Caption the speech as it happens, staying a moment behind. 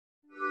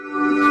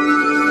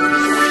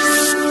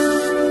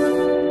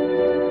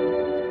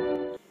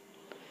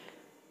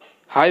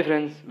Hi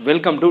friends,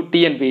 welcome to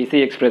TNPSC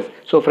Express.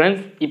 So friends,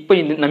 இப்போ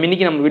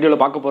இன்னைக்கு நம்ம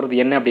வீடியோவில் பார்க்க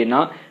போகிறது என்ன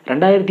அப்படின்னா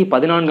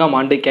 2014ஆம்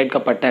ஆண்டு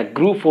கேட்கப்பட்ட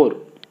குரூப்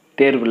 4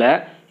 தேர்வில்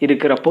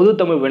இருக்கிற பொது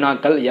தமிழ்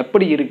வினாக்கள்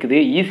எப்படி இருக்குது,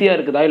 ஈஸியாக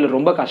இருக்குதா இல்லை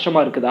ரொம்ப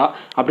கஷ்டமாக இருக்குதா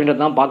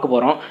அப்படின்றது தான் பார்க்க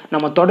போகிறோம்.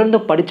 நம்ம தொடர்ந்து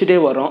படிச்சுட்டே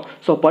வரோம்.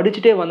 ஸோ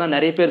படிச்சுட்டே வந்தால்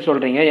நிறைய பேர்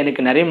சொல்கிறீங்க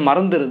எனக்கு நிறைய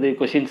மறந்துடுது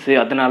கொஷின்ஸு,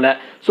 அதனால்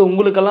ஸோ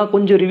உங்களுக்கெல்லாம்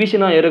கொஞ்சம்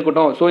ரிவிஷனாக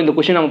இருக்கட்டும். ஸோ இந்த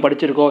கொஷின் நம்ம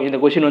படிச்சிருக்கோம், இந்த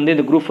கொஷின்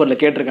இந்த குரூப் 4ல்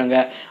கேட்டிருக்காங்க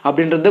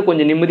அப்படின்றது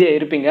கொஞ்சம் நிம்மதியாக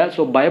இருப்பீங்க.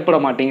 ஸோ பயப்பட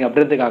மாட்டீங்க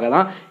அப்படின்றதுக்காக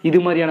தான்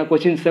இது மாதிரியான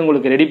கொஷின்ஸை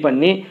உங்களுக்கு ரெடி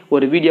பண்ணி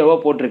ஒரு வீடியோவாக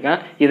போட்டிருக்கேன்.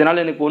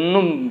 இதனால் எனக்கு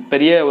ஒன்றும்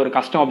பெரிய ஒரு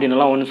கஷ்டம்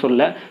அப்படின்லாம் ஒன்றும்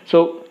சொல்லலை. ஸோ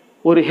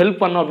ஒரு ஹெல்ப்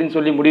பண்ணோம் அப்படின்னு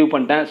சொல்லி முடிவு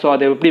பண்ணிட்டேன். ஸோ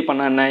அதை எப்படி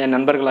பண்ண என்ன என்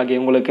நண்பர்களாகிய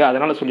உங்களுக்கு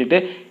அதனால் சொல்லிவிட்டு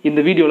இந்த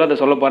வீடியோவில் அதை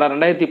சொல்ல போகிறேன்.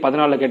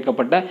 2014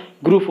 கேட்கப்பட்ட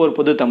குரூப் 4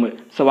 பொது தமிழ்.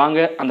 ஸோ வாங்க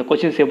அந்த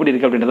கொஷின்ஸ் எப்படி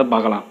இருக்குது அப்படின்றத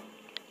பார்க்கலாம்.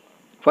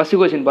 ஃபர்ஸ்ட்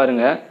கொஷின்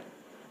பாருங்கள்.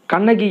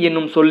 கண்ணகி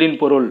என்னும் சொல்லின்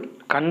பொருள்.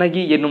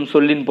 கண்ணகி என்னும்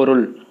சொல்லின்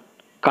பொருள்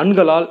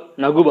கண்களால்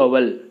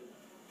நகுபவள்.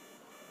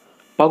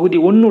 பகுதி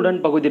 1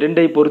 பகுதி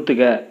 2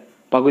 பொறுத்துக.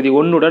 பகுதி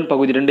 1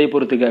 பகுதி 2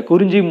 பொறுத்துக.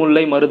 குறிஞ்சி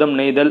முல்லை மருதம்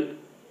நெய்தல்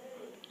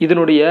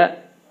இதனுடைய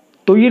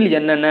தொழில்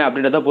என்னென்ன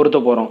அப்படின்றத பொறுத்த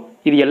போகிறோம்.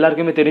 இது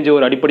எல்லாருக்குமே தெரிஞ்ச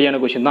ஒரு அடிப்படையான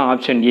கொஷின் தான்.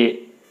 Option A.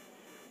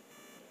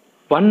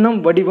 வண்ணம்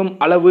வடிவம்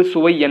அளவு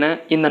சுவை என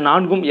இந்த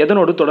 4ம்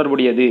எதனோடு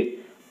தொடர்புடையது?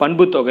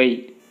 பண்பு தொகை.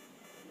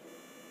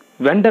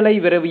 வெண்டலை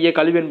விரவிய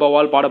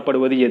கல்வென்பவால்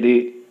பாடப்படுவது எது?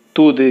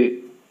 தூது.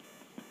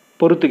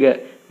 பொறுத்துக.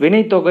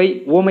 வினைத்தொகை,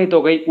 ஊமை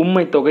தொகை,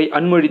 உம்மை தொகை,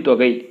 அன்மொழி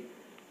தொகை.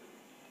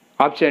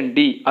 Option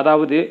D.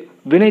 அதாவது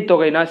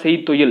வினைத்தொகைனா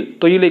செய்தொழில்,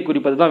 தொழிலை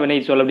குறிப்பது தான்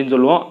வினை சொல் அப்படின்னு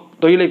சொல்லுவோம்.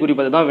 தொழிலை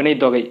குறிப்பது தான்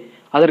வினைத்தொகை.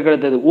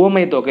 அதற்கடுத்தது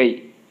ஊமை தொகை.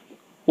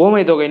 ஊமை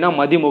தொகைனா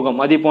மதிமுகம்,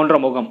 மதி போன்ற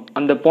முகம்,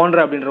 அந்த போன்ற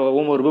அப்படின்ற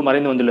ஊமொருபு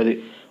மறைந்து வந்துள்ளது.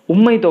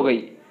 உம்மை தொகை.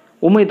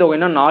 உம்மை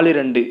தொகைனா 4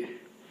 2.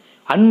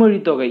 அன்மொழி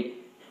தொகை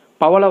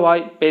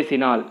பவளவாய்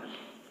பேசினாள்.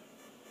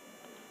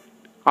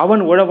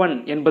 அவன் உழவன்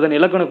என்பதன்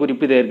இலக்கண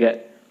குறிப்பு தேர்க.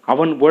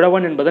 அவன்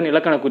உழவன் என்பதன்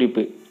இலக்கண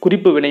குறிப்பு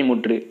குறிப்பு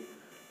வினைமுற்று.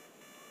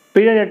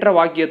 பிழையற்ற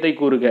வாக்கியத்தை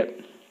கூறுக.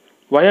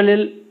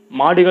 வயலில்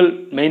மாடுகள்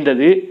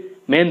மேய்ந்தது,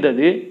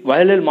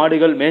 வயலில்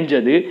மாடுகள்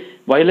மேய்ஞ்சது,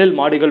 வயலில்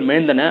மாடுகள்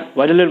மேய்ந்தன,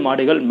 வயலில்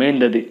மாடுகள்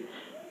மேய்ந்தது,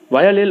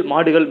 வயலில்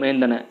மாடுகள்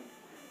மேய்ந்தன.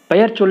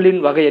 பெயர் சொல்லின்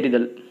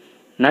வகையறிதல்.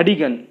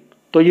 நடிகன்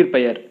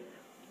தொழிற்பெயர்.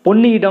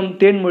 பொன்னியிடம்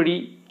தேன்மொழி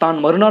தான்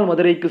மறுநாள்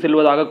மதுரைக்கு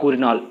செல்வதாக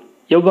கூறினாள்.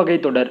 எவ்வகை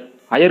தொடர்?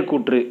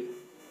 அயர்கூற்று.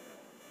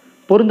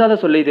 பொருந்தாத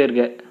சொல்லை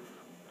தேர்க.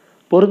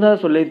 பொருந்தாத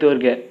சொல்லை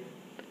தேர்க.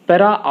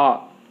 பெரா ஆ,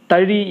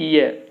 தழி இய,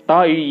 தா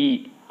இ,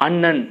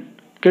 அண்ணன்,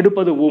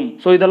 கெடுப்பது ஊம்.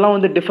 ஸோ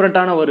இதெல்லாம்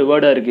டிஃப்ரெண்ட்டான ஒரு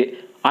வேர்டாக இருக்குது.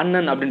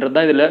 அண்ணன் அப்படின்றது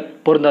தான் இதில்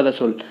பொருந்தாத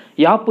சொல்.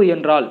 யாப்பு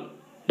என்றால்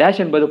டேஷ்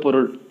என்பது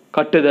பொருள்.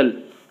 கட்டுதல்.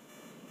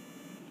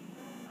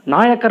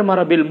 நாயக்கர்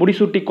மரபில்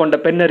முடிசூட்டி கொண்ட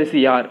பெண்ணரசி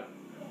யார்?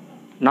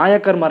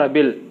 நாயக்கர்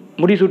மரபில்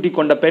முடிசூட்டி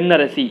கொண்ட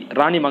பெண்ணரசி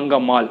ராணி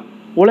மங்கம்மாள்.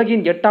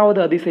 உலகின் 8வது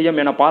அதிசயம்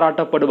என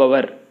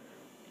பாராட்டப்படுபவர்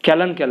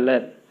கெலன்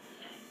கெல்லர்.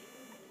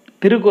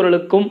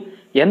 திருக்குறளுக்கும்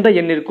எந்த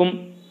எண்ணிற்கும்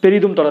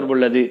பெரிதும்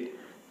தொடர்புள்ளது?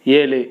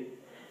 7.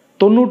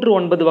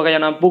 99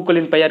 வகையான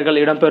பூக்களின்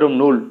பெயர்கள் இடம்பெறும்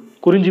நூல்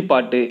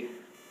குறிஞ்சிப்பாட்டு.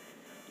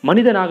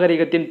 மனித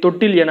நாகரிகத்தின்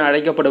தொட்டில் என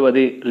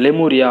அழைக்கப்படுவது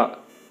லெமூரியா.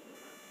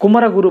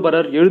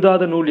 குமரகுருபரர்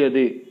எழுதாத நூல்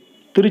எது?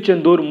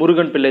 திருச்செந்தூர்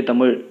முருகன் பிள்ளை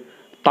தமிழ்.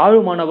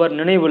 தாழ்மானவர்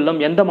நினைவுள்ளம்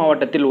எந்த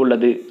மாவட்டத்தில்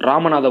உள்ளது?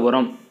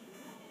 ராமநாதபுரம்.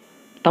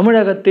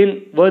 தமிழகத்தின்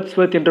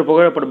வேர்ட்ஸ்வர்த் என்று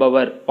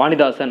புகழப்படுபவர்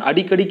வாணிதாசன்.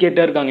 அடிக்கடி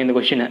கேட்டே இருக்காங்க இந்த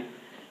கொஸ்டினை.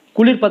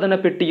 குளிர்பதன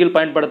பெட்டியில்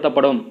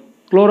பயன்படுத்தப்படும்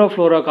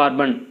குளோரோஃப்ளோரோ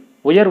கார்பன்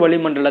உயர்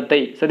வளிமண்டலத்தை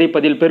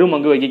சிதைப்பதில் பெரும்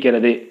பங்கு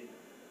வகிக்கிறது.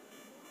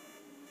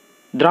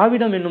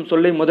 திராவிடம் என்னும்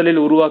சொல்லை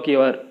முதலில்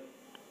உருவாக்கியவர்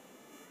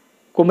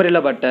குமரில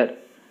பட்டர்.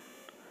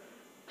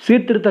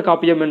 சீர்திருத்த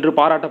காப்பியம் என்று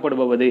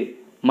பாராட்டப்படுபவது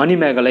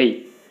மணிமேகலை.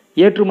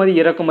 ஏற்றுமதி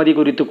இறக்குமதி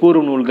குறித்து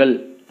கூறும் நூல்கள்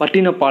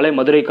பட்டினப்பாலை,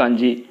 மதுரை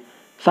காஞ்சி.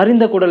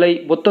 சரிந்த குடலை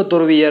புத்த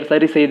துறவியர்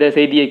சரி செய்த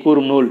செய்தியை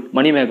கூறும் நூல்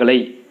மணிமேகலை.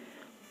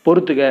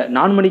 பொறுத்துக.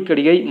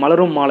 நான்மணிக்கடிகை,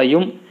 மலரும்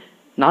மாலையும்,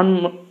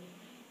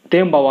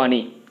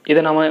 தேம்பவானி.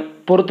 இதை நம்ம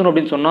பொருத்தணும்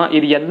அப்படின்னு சொன்னால்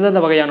இது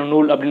எந்தெந்த வகையான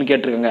நூல் அப்படின்னு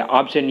கேட்டிருக்காங்க.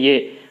 Option A.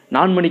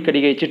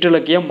 நான்மணிக்கடிகை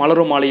சிற்றிலக்கியம்,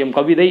 மலரும் மாலையும்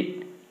கவிதை,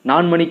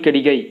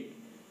 நான்மணிக்கடிகை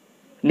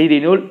நீதி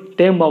நூல்,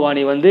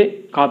 தேம்பவானி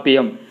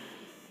காப்பியம்.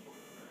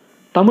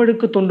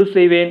 தமிழுக்கு தொண்டு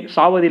செய்வேன்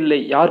சாவதில்லை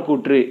யார்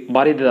கூற்று?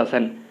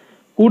 பாரதிதாசன்.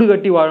 கூடு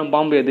கட்டி வாழும்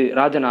பாம்பு எது?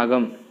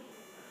 ராஜநாகம்.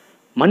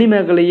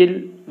 மணிமேகலையில்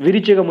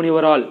விருச்சிக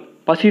முனிவரால்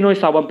பசிநோய்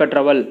சாபம்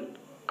பெற்றவள்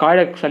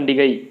காழக்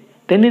சண்டிகை.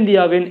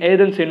 தென்னிந்தியாவின்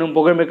ஏதென்ஸ் என்னும்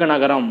புகழ்மிக்க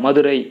நகரம்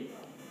மதுரை.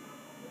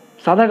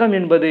 சதகம்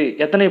என்பது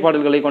எத்தனை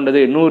பாடல்களை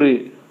கொண்டது? 100.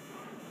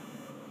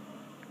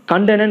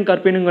 கண்டனன்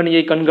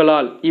கற்பினுங்கனியை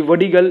கண்களால்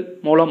இவ்வடிகள்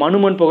மூலம்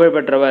அனுமன்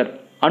புகழ்பெற்றவர்.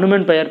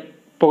 அனுமன் பெயர்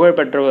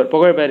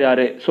புகழ்பெயர்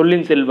யாரு?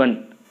 சொல்லின் செல்வன்.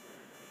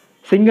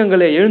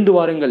 சிங்கங்களே எழுந்து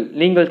வாருங்கள்,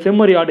 நீங்கள்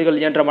செம்மறி ஆடுகள்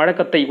என்ற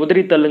வழக்கத்தை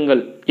உதறி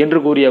தள்ளுங்கள் என்று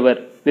கூறியவர்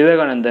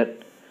விவேகானந்தர்.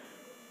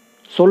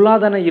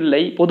 சொல்லாதன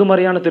இல்லை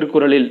பொதுமறையான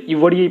திருக்குறளில்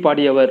இவ்வடியை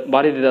பாடியவர்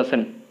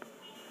பாரதிதாசன்.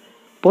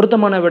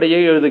 பொருத்தமான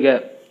விடையை எழுதுக.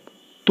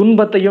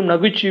 துன்பத்தையும்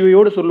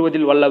நகைச்சுவையோடு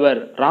சொல்லுவதில்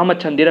வல்லவர்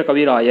ராமச்சந்திர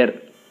கவிராயர்.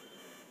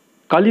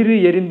 களிறு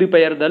எரிந்து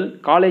பெயர்தல்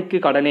காளைக்கு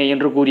கடனே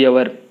என்று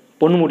கூறியவர்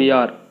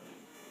பொன்முடியார்.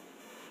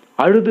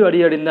 அழுது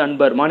அடியடைந்த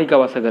அன்பர்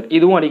மாணிக்கவாசகர்.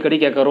 இதுவும் அடிக்கடி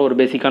கேட்குற ஒரு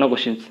பேசிக்கான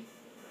கொஷின்ஸ்.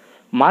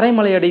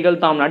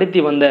 மறைமலையடிகள் தாம்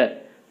நடத்தி வந்த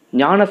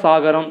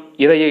ஞானசாகரம்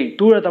இதையை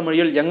தூய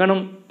தமிழில்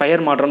எங்கனம்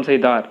பெயர் மாற்றம்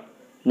செய்தார்?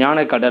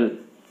 ஞானக்கடல்.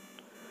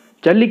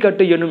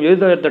 ஜல்லிக்கட்டு என்னும்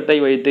எருதாட்டத்தை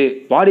வைத்து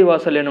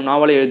வாடிவாசல் என்னும்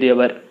நாவலை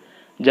எழுதியவர்?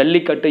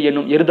 ஜல்லிக்கட்டு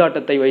என்னும்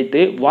எருதாட்டத்தை வைத்து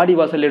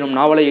வாடிவாசல் என்னும்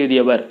நாவலை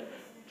எழுதியவர்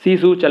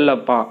சீசு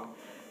செல்லப்பா.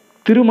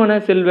 திருமண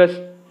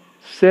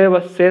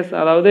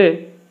அதாவது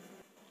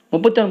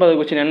 39வது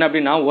கொஸ்டின் என்ன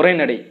அப்படின்னா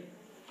உரைநடை.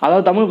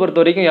 அதாவது தமிழ் பொறுத்த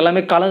வரைக்கும்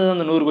எல்லாமே கலந்து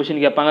அந்த 100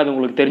 கொஸ்டின் கேட்பாங்க, அது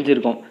உங்களுக்கு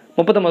தெரிஞ்சிருக்கும்.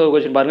 39வது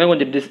கொஸ்டின் பாருங்கள்,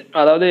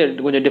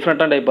 கொஞ்சம்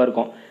டிஃப்ரெண்ட்டான டைப்பாக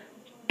இருக்கும்.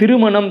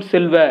 திருமணம்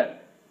செல்வ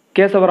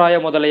கேசவராய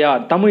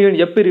முதலியார் தமிழின்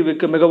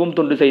எப்பிரிவுக்கு மிகவும்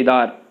தொண்டு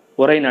செய்தார்?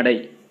 உரைநடை.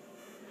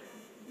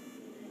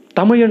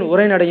 தமிழின்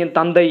உரைநடையின்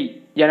தந்தை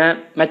என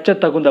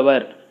மெச்சத்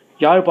தகுந்தவர்?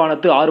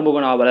 யாழ்ப்பாணத்து ஆறுமுக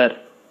நாவலர்.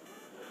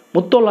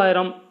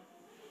 முத்தொள்ளாயிரம்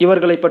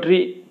இவர்களை பற்றி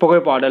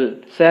புகைப்பாடல்?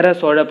 சேர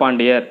சோழ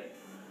பாண்டியர்.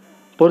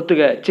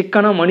 பொறுத்துக.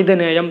 சிக்கனம்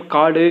மனிதநேயம்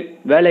காடு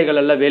வேலைகள்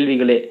அல்ல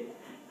வேள்விகளே.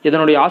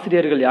 இதனுடைய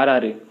ஆசிரியர்கள்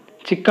யாராரு?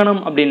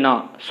 சிக்கனம் அப்படின்னா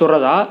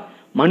சுரதா,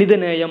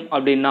 மனிதநேயம்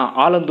அப்படின்னா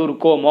ஆலந்தூர்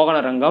கோ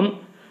மோகனரங்கம்,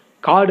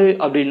 காடு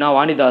அப்படின்னா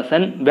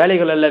வாணிதாசன்,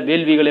 வேலைகள் அல்ல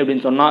வேள்விகள்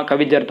அப்படின்னு சொன்னால்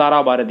கவிஞர்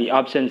தாராபாரதி.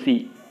 Option C.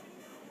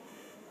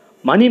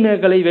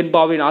 மணிமேகலை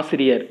வெண்பாவின்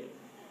ஆசிரியர்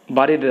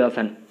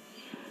பாரதிதாசன்.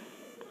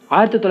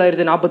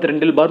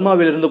 1942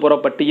 பர்மாவிலிருந்து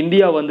புறப்பட்டு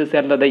இந்தியா வந்து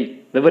சேர்ந்ததை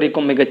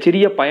விவரிக்கும்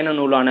மிகச்சிறிய பயண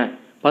நூலான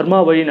பர்மா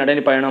வழி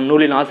நடைப்பயணம்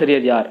நூலின்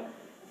ஆசிரியர் யார்?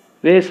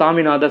 வே.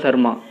 சாமிநாத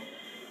சர்மா.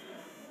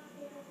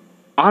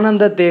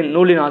 ஆனந்த தேன்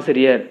நூலின்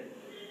ஆசிரியர்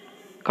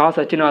கா.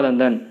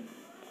 சச்சிதானந்தன்.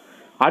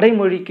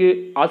 அடைமொழிக்கு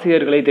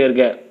ஆசிரியர்களை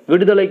தேர்க.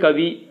 விடுதலை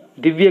கவி,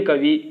 திவ்ய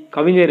கவி,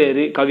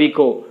 கவிஞரேறு,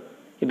 கவிக்கோ.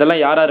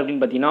 இதெல்லாம் யார்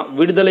அப்படின்னு பார்த்தீங்கன்னா,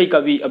 விடுதலை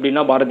கவி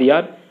அப்படின்னா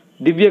பாரதியார்,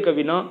 திவ்ய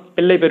கவினா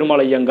பிள்ளை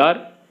பெருமாள் ஐயங்கார்,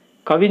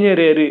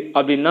 கவிஞரேறு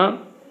அப்படின்னா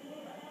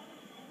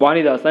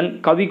வாணிதாசன்,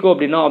 கவிக்கோ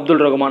அப்படின்னா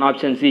அப்துல் ரகுமான்.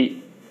 Option C.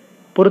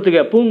 பொறுத்துக.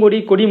 பூங்கொடி,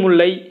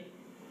 கொடிமுல்லை,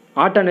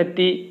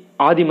 ஆட்டநத்தி,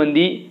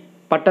 ஆதிமந்தி,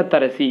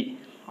 பட்டத்தரசி.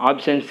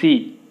 Option C.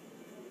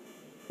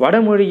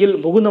 வடமொழியில்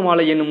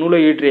முகுந்தமாலை என்னும் நூலை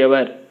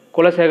இயற்றியவர்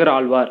குலசேகர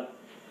ஆழ்வார்.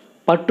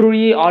 பற்றுழி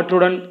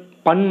ஆற்றுடன்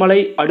பன்மலை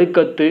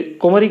அடுக்கத்து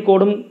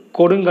குமரிக்கோடும்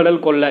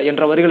கொடுங்கடல் கொல்ல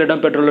என்ற வரிகள்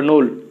இடம்பெற்றுள்ள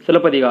நூல்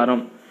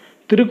சிலப்பதிகாரம்.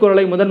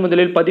 திருக்குறளை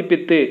முதலில்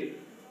பதிப்பித்து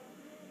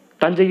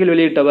தஞ்சையில்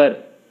வெளியிட்டவர்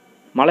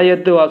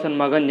மலையத்து வாசன்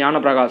மகன்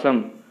ஞானப்பிரகாசம்.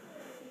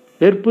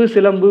 வெற்பு,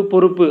 சிலம்பு,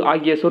 பொறுப்பு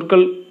ஆகிய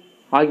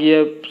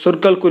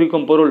சொற்கள்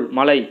குறிக்கும் பொருள்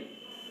மலை.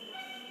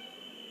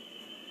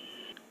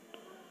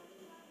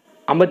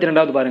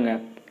 52வது பாருங்க.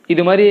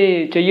 இது மாதிரி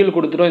செய்யுள்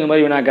கொடுத்துட்டோம், இது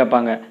மாதிரி வினா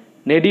கேட்பாங்க.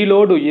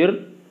 நெடிலோடு உயிர்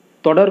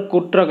தொடர்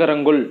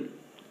குற்றகரங்குள்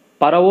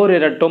பரவோர்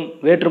இரட்டும்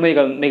வேற்றுமை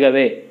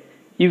மிகவே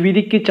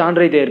இவ்விதிக்கு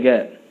சான்றை தேர்க.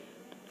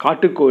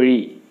 காட்டுக்கோழி.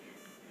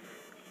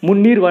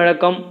 முன்னீர்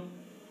வழக்கம்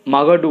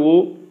மகடு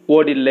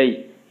ஓடில்லை.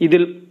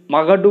 இதில்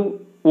மகடு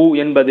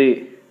என்பது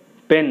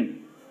பெண்.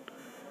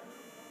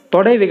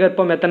 தொடை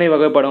விகற்பம் எத்தனை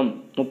வகைப்படும்?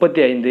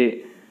 35.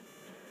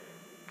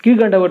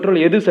 கீழ்கண்டவற்றுள்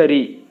எது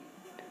சரி?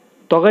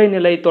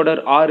 தொகைநிலை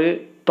தொடர் 6,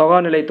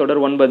 தொகாநிலை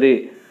தொடர் 9.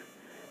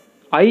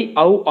 ஐ,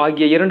 ஔ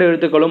ஆகிய 2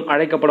 எழுத்துக்களும்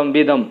அழைக்கப்படும்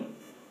வீதம்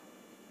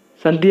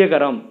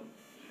சந்தியகரம்.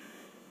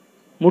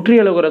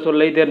 முற்றியலுகிற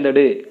சொல்லை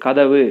தேர்ந்தெடு.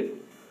 கதவு.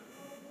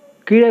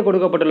 கீழே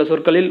கொடுக்கப்பட்டுள்ள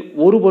சொற்களில்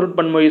ஒரு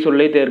பொருட்பன்மொழி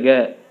சொல்லை தேர்க.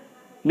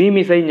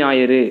 மீமிசை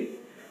ஞாயிறு.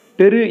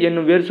 பெரு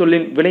என்னும் வேர்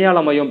சொல்லின்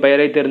வினையாளமையும்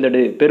பெயரை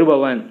தேர்ந்தெடு.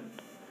 பெறுபவன்.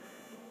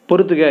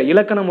 பொறுத்துக.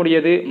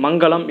 இலக்கணமுடையது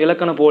மங்களம்,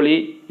 இலக்கண போலி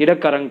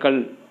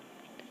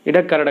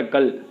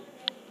இடக்கரடக்கல்.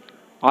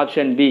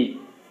 Option B.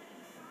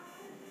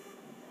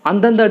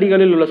 அந்தந்த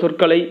அடிகளில் உள்ள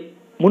சொற்களை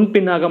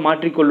முன்பின்னாக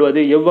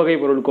மாற்றிக்கொள்வது எவ்வகை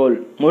பொருள்கோள்?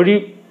 மொழி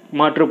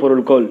மாற்று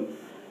பொருள்கோள்.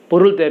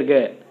 பொருள் தேர்க.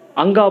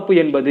 அங்காப்பு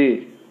என்பது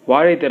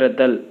வாழை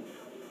திறத்தல்.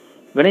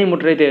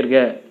 வினைமுற்றை தேர்க.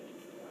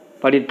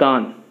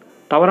 படித்தான்.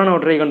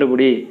 தவறானவற்றை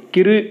கண்டுபிடி.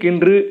 கிறு,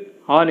 கின்று,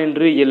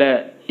 ஆனின்று, இல.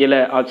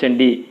 Option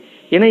D.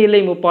 இணை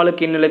இல்லை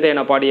முப்பாலுக்கு இந்நிலைத்தை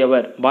என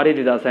பாடியவர்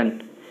பாரதிதாசன்.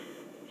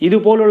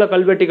 இதுபோலுள்ள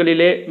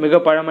கல்வெட்டுகளிலே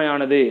மிக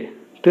பழமையானது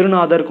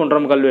திருநாதர்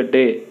குன்றம்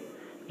கல்வெட்டு.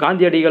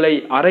 காந்தியடிகளை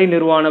அரை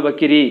நிர்வாண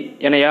பக்கிரி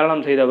என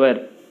ஏளனம் செய்தவர்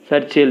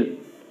சர்ச்சில்.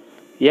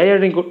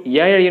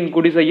 ஏழையின்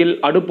குடிசையில்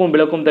அடுப்பும்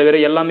விளக்கும் தவிர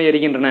எல்லாமே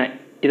எரிகின்றன.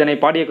 இதனை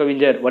பாடிய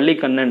கவிஞர்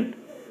வள்ளிக்கண்ணன்.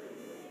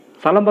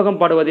 சலம்பகம்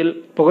பாடுவதில்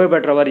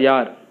புகழ்பெற்றவர்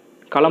யார்?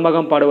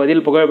 கலம்பகம்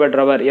பாடுவதில்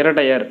புகழ்பெற்றவர்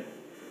இரட்டையர்.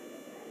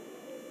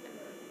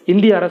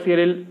 இந்திய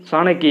அரசியலில்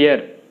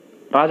சாணக்கியர்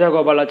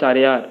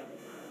ராஜகோபாலாச்சாரியார்.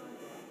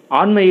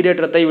 ஆன்ம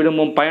ஈடேற்றத்தை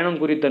விரும்பும் பயணம்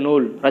குறித்த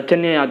நூல்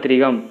ரச்சன்ய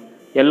யாத்திரிகம்.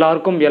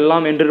 எல்லாருக்கும்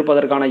எல்லாம்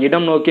என்றிருப்பதற்கான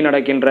இடம் நோக்கி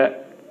நடக்கின்ற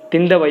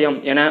திந்தவயம்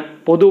என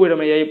பொது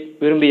உடைமையை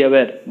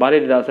விரும்பியவர்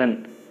பாரதிதாசன்.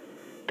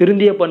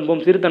 திருந்திய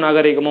பண்பும் சிறுத்த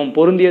நாகரிகமும்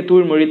பொருந்திய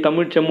தூய்மொழி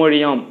தமிழ்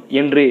செம்மொழியாம்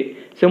என்று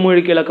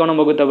செம்மொழிக்கு இலக்கணம்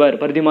வகுத்தவர்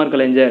பரிதிமார்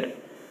கலைஞர்.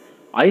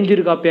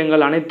 ஐஞ்சிறு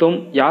காப்பியங்கள் அனைத்தும்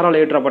யாரால்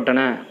இயற்றப்பட்டன?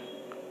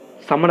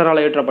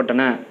 சமணரால்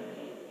இயற்றப்பட்டன.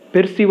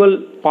 பெர்சிவல்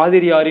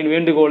பாதிரியாரின்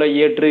வேண்டுகோளை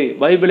ஏற்று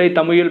பைபிளை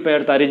தமிழில்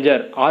பெயர்த்த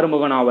அறிஞர்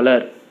ஆறுமுக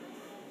நாவலர்.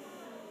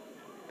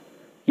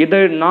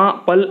 இதழ், நா,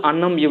 பல்,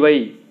 அன்னம் இவை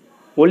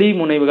ஒளி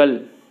முனைவுகள்.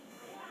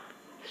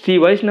 ஸ்ரீ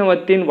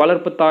வைஷ்ணவத்தின்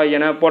வளர்ப்பு தாய்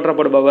என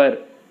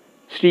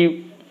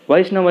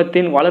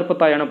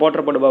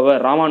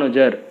போற்றப்படுபவர்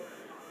ராமானுஜர்.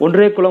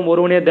 ஒன்றே குலம்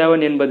ஒருவனே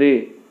தேவன் என்பது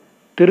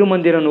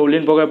திருமந்திர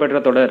நூலின் புகழ்பெற்ற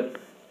தொடர்.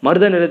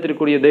 மருத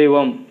நிறத்திற்குரிய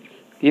தெய்வம்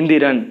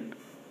இந்திரன்.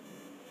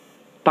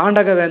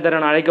 தாண்டகவேந்தர்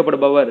என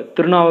அழைக்கப்படுபவர்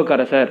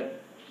திருநாவுக்கரசர்.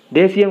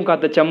 தேசியம்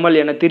காத்த செம்மல்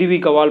என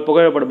திருவிக்கவால்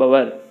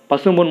புகழப்படுபவர்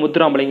பசும்பொன்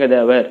முத்துராமலிங்க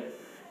தேவர்.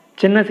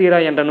 சின்ன சீரா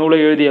என்ற நூலை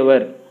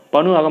எழுதியவர்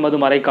பனு அகமது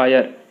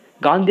மரைக்காயர்.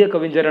 காந்திய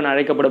கவிஞர் என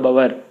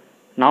அழைக்கப்படுபவர்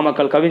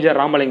நாமக்கல் கவிஞர்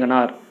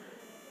ராமலிங்கனார்.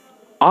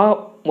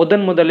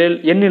 முதலில்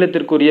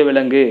எந்நிலத்திற்குரிய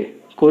விலங்கு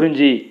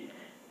குறிஞ்சி.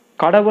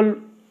 கடவுள்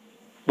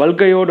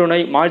வல்கையோடுனை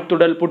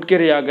மாழ்த்துடல்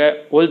புட்கிரையாக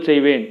ஒல்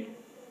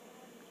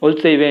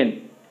செய்வேன்.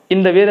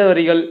 இந்த வேத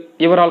வரிகள்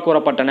இவரால்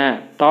கூறப்பட்டன.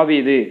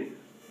 தாவீது.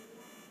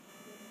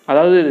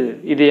 அதாவது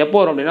இது எப்போ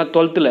வரும் அப்படின்னா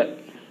 12th.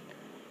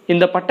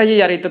 இந்த பட்டையை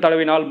அரைத்து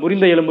தடவினால்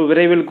முறிந்த எலும்பு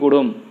விரைவில்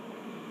கூடும்.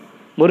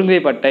 முருங்கை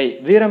பட்டை.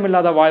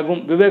 வீரமில்லாத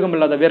வாழ்வும்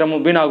விவேகமில்லாத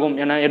வீரமும் வீணாகும்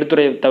என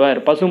எடுத்துரைத்தவர்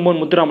பசும்பொன்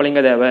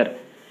முத்துராமலிங்க தேவர்.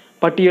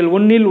 பட்டியல்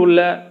 1 உள்ள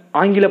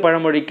ஆங்கில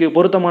பழமொழிக்கு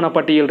பொருத்தமான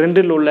பட்டியல்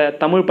 2 உள்ள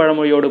தமிழ்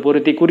பழமொழியோடு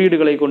பொருத்தி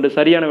குறியீடுகளை கொண்டு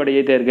சரியான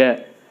விடையை தேர்க.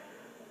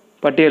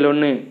 பட்டியல்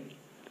 1.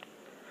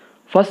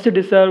 First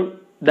deserve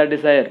the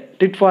desire.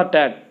 Tit for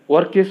tat.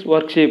 Work is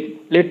worship.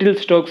 Little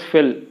strokes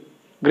fill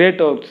great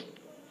oaks.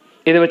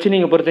 இதை வச்சு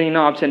நீங்கள்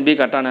பொறுத்தீங்கன்னா ஆப்ஷன் பி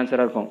கரெக்டான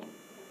ஆன்சராக இருக்கும்.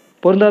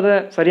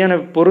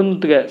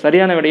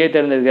 சரியான விடையை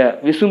தேர்ந்தெடுக்க.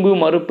 விசும்பு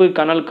மறுப்பு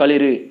கனல்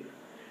களிறு.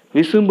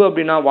 விசும்பு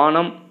அப்படின்னா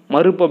வானம்,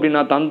 மறுப்பு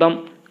அப்படின்னா தந்தம்,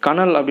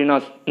 கனல் அப்படின்னா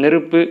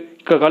நெருப்பு,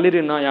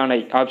 களிறுனா யானை.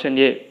 Option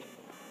A.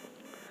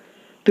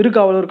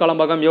 திருக்காவலூர்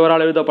கலம்பகம்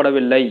இவரால்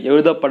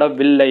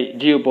எழுதப்படவில்லை.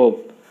 G U Pope.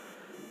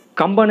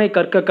 கம்பனை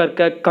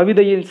கற்க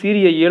கவிதையின்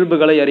சீரிய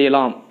இயல்புகளை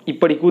அறியலாம்.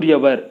 இப்படி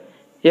கூறியவர்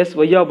எஸ்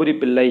வையாபுரி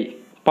பிள்ளை.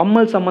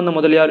 பம்மல் சம்பந்த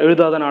முதலியார்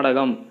எழுதாத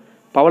நாடகம்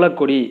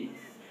பவளக்கொடி.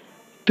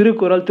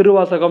 திருக்குறள்,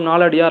 திருவாசகம்,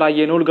 நாலடியார்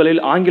ஆகிய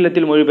நூல்களில்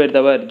ஆங்கிலத்தில்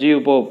மொழிபெயர்த்தவர் ஜியு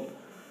போப்.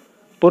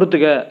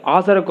 பொறுத்துக.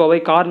 ஆசரக்கோவை,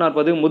 கார்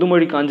 40,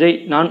 முதுமொழி காஞ்சை,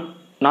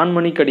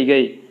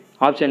 நான்மணிக்கடிகை.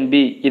 Option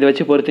B. இதை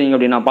வச்சு பொறுத்தீங்க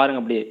அப்படின்னா பாருங்க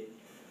அப்படியே.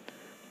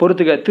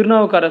 பொறுத்துக.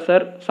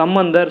 திருநாவுக்கரசர்,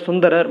 சம்பந்தர்,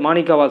 சுந்தரர்,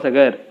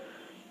 மாணிக்கவாசகர்.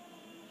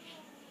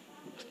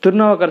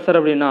 திருநாவுக்கரசர்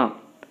அப்படின்னா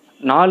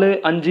 4,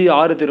 5,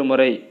 6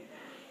 திருமுறை.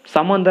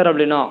 சம்பந்தர்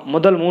அப்படின்னா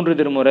முதல் 3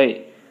 திருமுறை.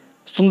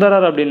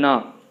 சுந்தரர் அப்படின்னா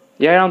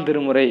 7ஆம்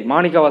திருமுறை.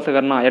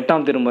 மாணிக்கவாசகர்னா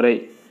 8ஆம் திருமுறை.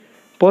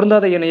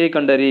 பொருந்தாத இணையை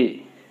கண்டறி.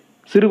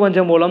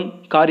 சிறுபஞ்சம் மூலம்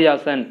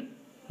காரியாசன்.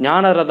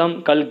 ஞானரதம்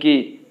கல்கி.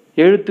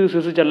 எழுத்து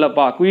சிசு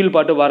செல்லப்பா. குயில்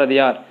பாட்டு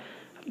பாரதியார்.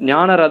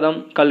 ஞானரதம்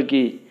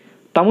கல்கி.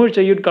 தமிழ்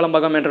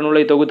செய்யுட்கலம்பகம் என்ற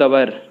நூலை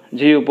தொகுத்தவர்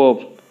ஜியு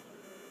போப்.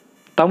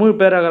 தமிழ்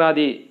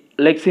பேரகராதி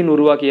லெக்சிகன்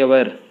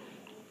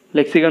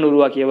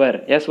உருவாக்கியவர்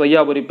எஸ்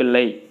வையாபுரி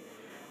பிள்ளை.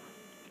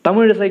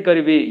 தமிழிசை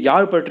கருவி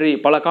யாழ் பற்றி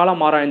பல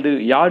காலம் ஆராய்ந்து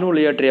யாழ்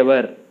நூல்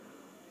இயற்றியவர்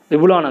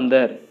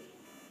விபுலானந்தர்.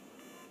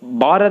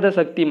 பாரத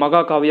சக்தி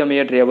மகாகாவியம்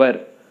இயற்றியவர்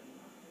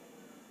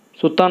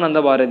சுத்தானந்த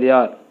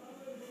பாரதியார்.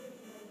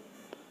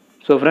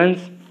 ஸோ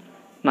ஃப்ரெண்ட்ஸ்,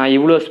 நான்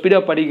இவ்வளோ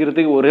ஸ்பீடாக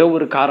படிக்கிறதுக்கு ஒரே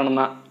ஒரு காரணம்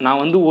தான்.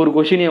 நான் ஒரு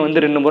கொஷினை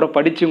 2 முறை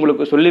படித்து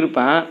உங்களுக்கு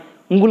சொல்லியிருப்பேன்.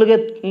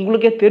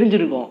 உங்களுக்கே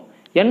தெரிஞ்சிருக்கும்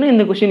என்ன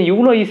இந்த கொஷின்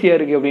இவ்வளோ ஈஸியாக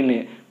இருக்குது அப்படின்னு.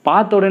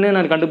 பார்த்த உடனே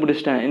நான்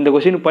கண்டுபிடிச்சிட்டேன். இந்த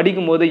கொஷின்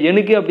படிக்கும்போது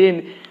எனக்கு அப்படியே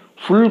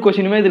ஃபுல்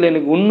கொஷினுமே இதில்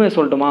எனக்கு உண்மையை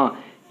சொல்லட்டுமா,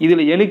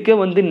 இதில் எனக்கே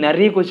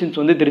நிறைய கொஷின்ஸ்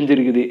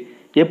தெரிஞ்சிருக்குது.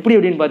 எப்படி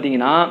அப்படின்னு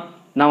பார்த்தீங்கன்னா,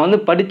 நான்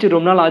படித்து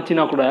ரொம்ப நாள்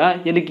ஆச்சுன்னா கூட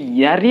எனக்கு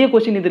நிறைய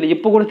கொஷின் இதில்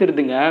இப்போ கூட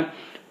தெரியுதுங்க.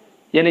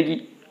 எனக்கு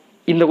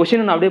இந்த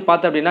கொஷினை நான் அப்படியே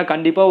பார்த்தேன் அப்படின்னா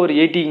கண்டிப்பாக ஒரு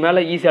 80க்கு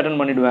மேலே ஈஸி அட்டன்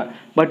பண்ணிவிடுவேன்.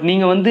 பட்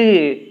நீங்கள்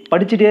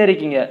படிச்சுட்டே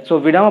இருக்கீங்க. ஸோ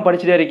விடாமல்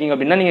படிச்சுட்டே இருக்கீங்க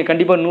அப்படின்னா நீங்கள்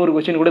கண்டிப்பாக 100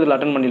 கொஷின் கூட இதில்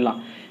அட்டன் பண்ணிடலாம்.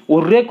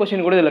 ஒரே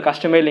கொஷின் கூட இதில்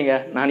கஷ்டமே இல்லைங்க.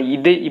 நான்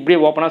இப்படியே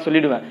ஓப்பனாக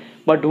சொல்லிவிடுவேன்.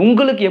 பட்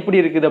உங்களுக்கு எப்படி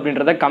இருக்குது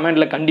அப்படின்றத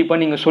கமெண்ட்டில்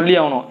கண்டிப்பாக நீங்கள் சொல்லி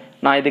ஆகணும்.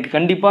 நான் இதுக்கு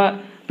கண்டிப்பாக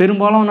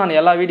பெரும்பாலும் நான்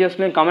எல்லா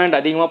வீடியோஸ்லையும் கமெண்ட்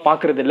அதிகமாக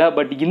பார்க்குறது இல்லை.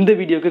 பட் இந்த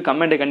வீடியோக்கு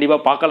கமெண்ட்டை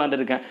கண்டிப்பாக பார்க்கலான்னு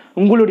இருக்கேன்.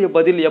 உங்களுடைய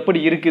பதில்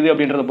எப்படி இருக்குது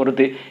அப்படின்றத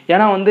பொறுத்து.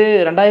 ஏன்னா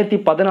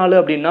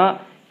 2014 அப்படின்னா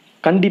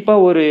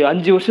கண்டிப்பாக ஒரு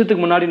 5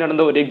 வருஷத்துக்கு முன்னாடி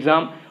நடந்த ஒரு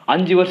எக்ஸாம்.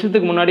 5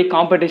 வருஷத்துக்கு முன்னாடி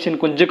காம்படிஷன்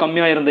கொஞ்சம்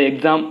கம்மியாக இருந்த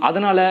எக்ஸாம்.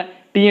 அதனால்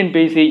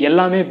டிஎன்பிஎஸ்சி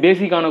எல்லாமே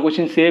பேசிக்கான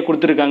கொஷின்ஸே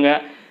கொடுத்துருக்காங்க.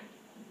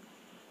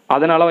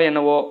 அதனால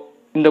என்னவோ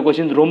இந்த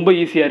கொஷின் ரொம்ப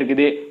ஈஸியாக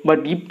இருக்குது.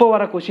 பட் இப்போ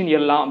வர கொஷின்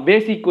எல்லாம்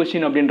பேசிக்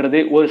கொஷின் அப்படின்றது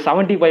ஒரு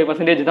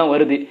 75% தான்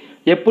வருது.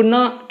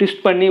 எப்படின்னா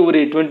ட்விஸ்ட் பண்ணி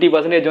ஒரு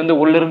 20%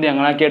 உள்ளிருந்து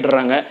எங்கன்னா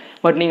கேட்டுடுறாங்க.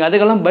 பட் நீங்கள்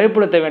அதுக்கெல்லாம்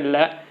பயப்பட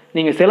தேவையில்லை.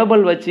 நீங்கள்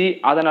சிலபல் வச்சு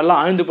அதை நல்லா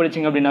ஆழ்ந்து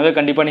படிச்சிங்க அப்படின்னாவே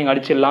கண்டிப்பாக நீங்கள்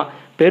அடிச்சிடலாம்.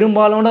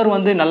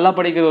 பெரும்பாலானோர் நல்லா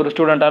படிக்கிற ஒரு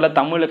ஸ்டூடெண்ட்டால்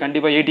தமிழில்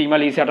கண்டிப்பாக 80க்கு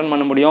மேலே ஈஸி அட்டன்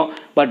பண்ண முடியும்.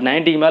 பட்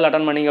 90க்கு மேலே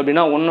அட்டன் பண்ணிங்க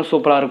அப்படின்னா ஒன்றும்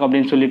சூப்பராக இருக்கும்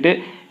அப்படின்னு சொல்லிட்டு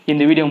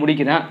இந்த வீடியோ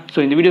முடிக்கிறேன். ஸோ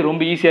இந்த வீடியோ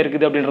ரொம்ப ஈஸியாக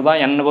இருக்குது அப்படின்றதா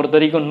என்னை பொறுத்த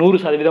வரைக்கும்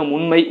 100%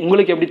 உண்மை.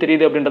 உங்களுக்கு எப்படி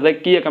தெரியுது அப்படின்றத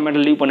கீழே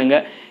கமெண்ட்டில் லீவ்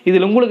பண்ணுங்கள்.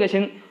 இதில்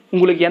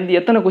உங்களுக்கு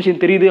எத்தனை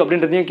கொஷின் தெரியுது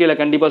அப்படின்றதையும் கீழே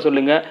கண்டிப்பாக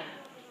சொல்லுங்கள்.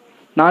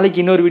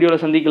 நாளைக்கு இன்னொரு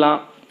வீடியோவில் சந்திக்கலாம்.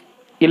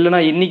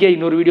 இல்லைனா இன்றைக்கே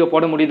இன்னொரு வீடியோ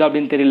போட முடியுதா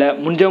அப்படின்னு தெரியல.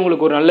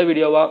 முடிஞ்சவங்களுக்கு ஒரு நல்ல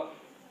வீடியோவாக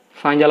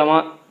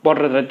சாயங்காலமாக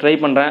போடுறத ட்ரை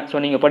பண்ணுறேன். ஸோ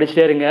நீங்கள்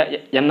படிச்சுட்டே இருங்க.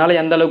 என்னால்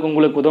எந்த அளவுக்கு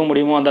உங்களுக்கு உதவ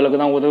முடியுமோ அந்த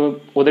அளவுக்கு தான்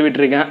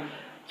உதவிட்டுருக்கேன்.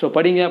 ஸோ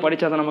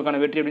படித்தா தான்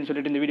நமக்கான வெற்றி அப்படின்னு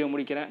சொல்லிட்டு இந்த வீடியோ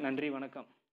முடிக்கிறேன். நன்றி, வணக்கம்.